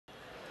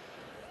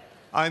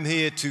I'm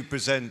here to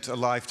present a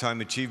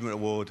Lifetime Achievement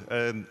Award.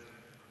 And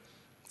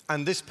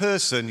this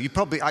person, you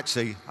probably,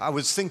 actually, I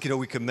was thinking, oh,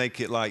 we can make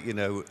it like, you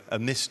know, a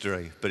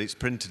mystery, but it's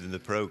printed in the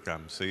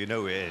programme, so you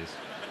know who it is.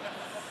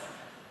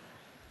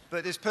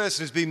 But this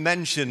person has been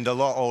mentioned a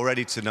lot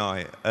already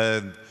tonight.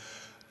 And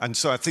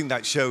so I think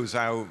that shows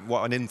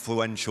what an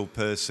influential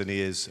person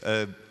he is.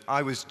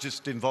 I was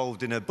just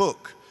involved in a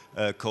book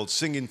called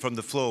Singing from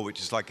the Floor, which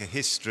is like a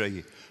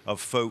history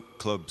of folk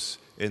clubs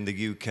in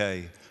the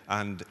UK.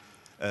 And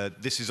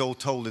this is all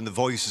told in the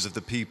voices of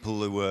the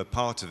people who were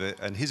part of it.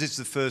 And his is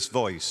the first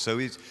voice.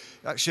 So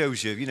that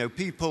shows you, you know,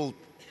 people,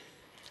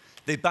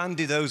 they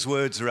bandy those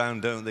words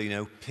around, don't they? You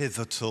know,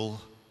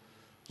 pivotal,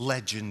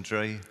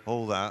 legendary,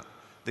 all that.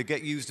 They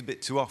get used a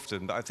bit too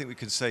often, but I think we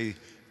can say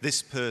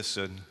this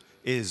person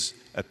is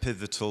a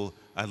pivotal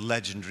and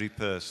legendary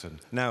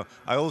person. Now,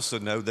 I also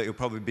know that you'll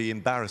probably be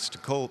embarrassed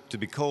to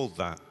be called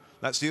that.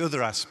 That's the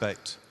other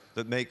aspect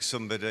that makes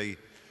somebody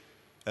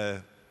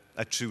a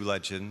true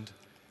legend.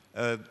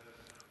 They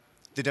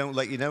don't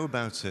let you know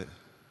about it.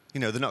 You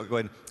know, they're not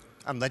going,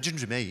 I'm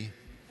legendary, me.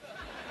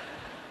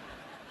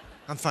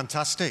 I'm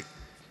fantastic.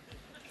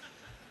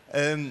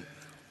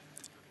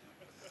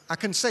 I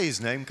can say his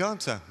name,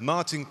 can't I?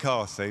 Martin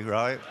Carthy,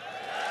 right?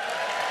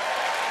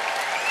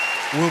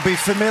 Will be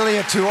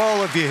familiar to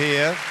all of you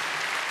here.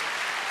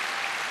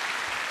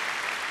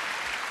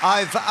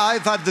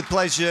 I've had the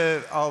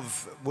pleasure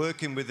of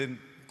working with him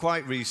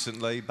quite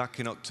recently.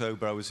 Back in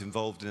October, I was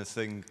involved in a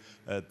thing,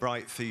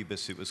 Bright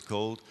Phoebus it was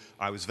called.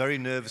 I was very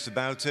nervous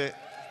about it.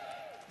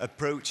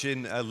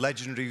 Approaching a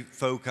legendary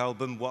folk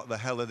album, what the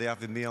hell are they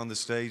having me on the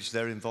stage?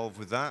 They're involved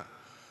with that.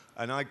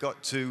 And I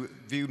got to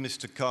view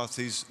Mr.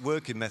 Carthy's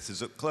working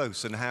methods up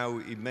close and how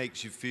he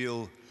makes you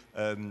feel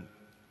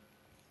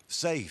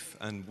safe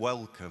and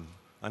welcome.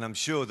 And I'm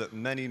sure that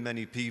many,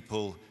 many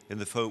people in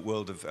the folk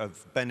world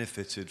have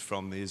benefited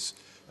from his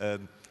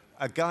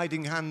a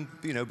guiding hand,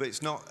 you know, but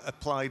it's not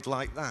applied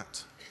like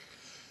that.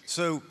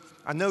 So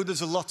I know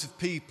there's a lot of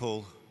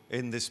people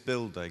in this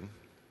building,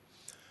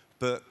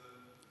 but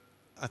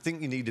I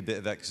think you need a bit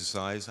of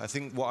exercise. I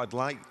think what I'd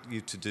like you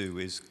to do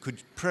is, could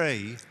you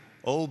pray,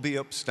 all be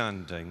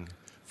upstanding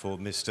for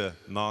Mr.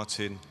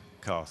 Martin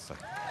Carthy.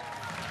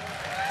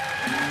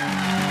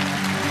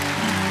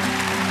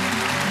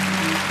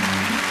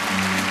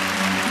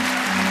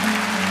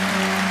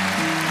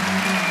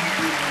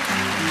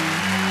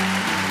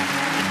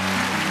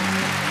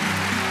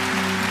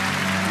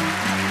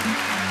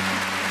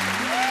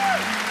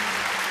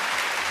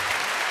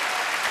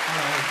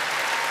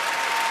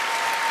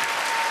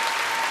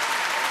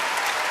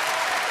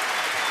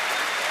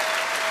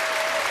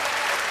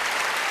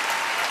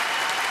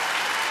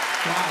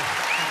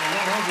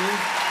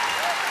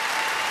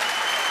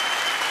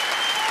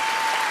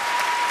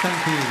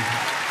 Thank you.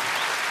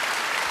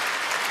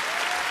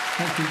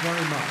 Thank you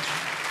very much.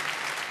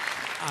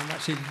 I'm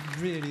actually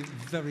really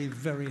very,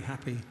 very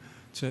happy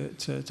to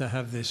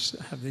have this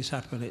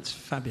happen. It's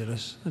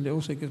fabulous. And it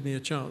also gives me a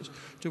chance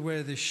to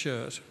wear this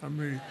shirt. I'm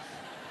really...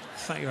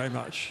 Thank you very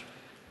much.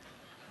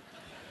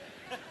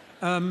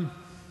 I mean,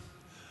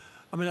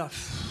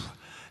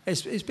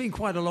 it's been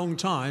quite a long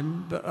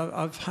time, but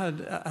I've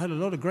had a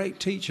lot of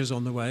great teachers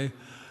on the way,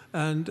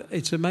 and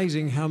it's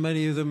amazing how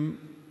many of them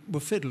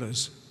were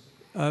fiddlers.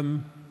 I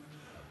mean,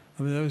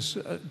 there was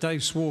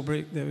Dave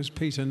Swarbrick, there was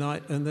Peter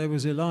Knight, and there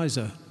was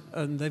Eliza,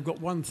 and they've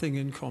got one thing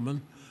in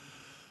common,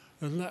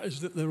 and that is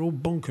that they're all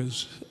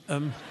bonkers.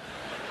 And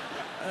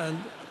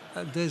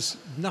there's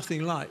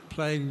nothing like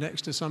playing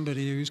next to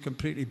somebody who's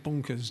completely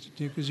bonkers,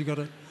 because you've got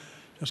to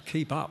just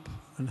keep up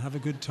and have a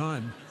good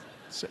time.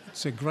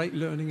 It's a great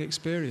learning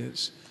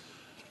experience.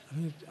 I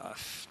mean,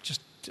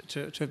 just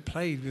to have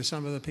played with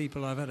some of the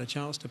people I've had a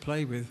chance to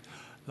play with,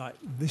 like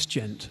this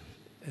gent,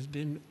 has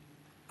been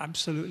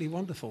absolutely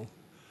wonderful,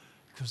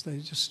 because they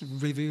just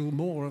reveal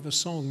more of a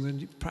song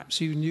than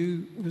perhaps you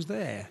knew was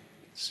there.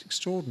 It's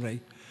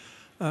extraordinary.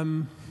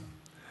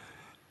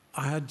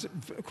 I had,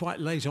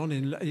 quite late on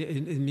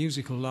in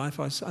musical life,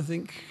 I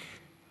think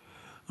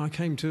I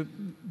came to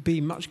be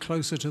much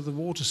closer to the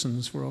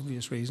Watersons for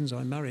obvious reasons.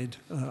 I married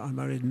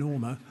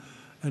Norma,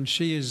 and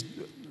she is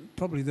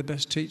probably the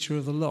best teacher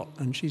of the lot,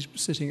 and she's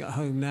sitting at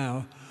home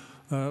now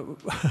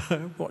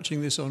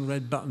watching this on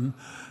Red Button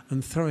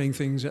and throwing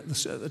things at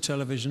the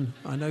television.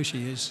 I know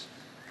she is.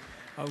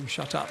 Oh,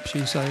 shut up,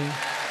 she's saying.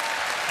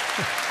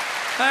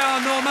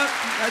 There, Norma,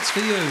 that's for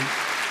you.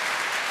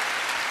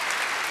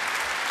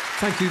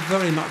 Thank you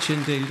very much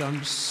indeed.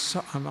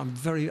 I'm a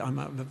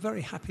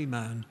very happy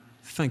man.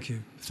 Thank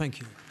you. Thank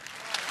you.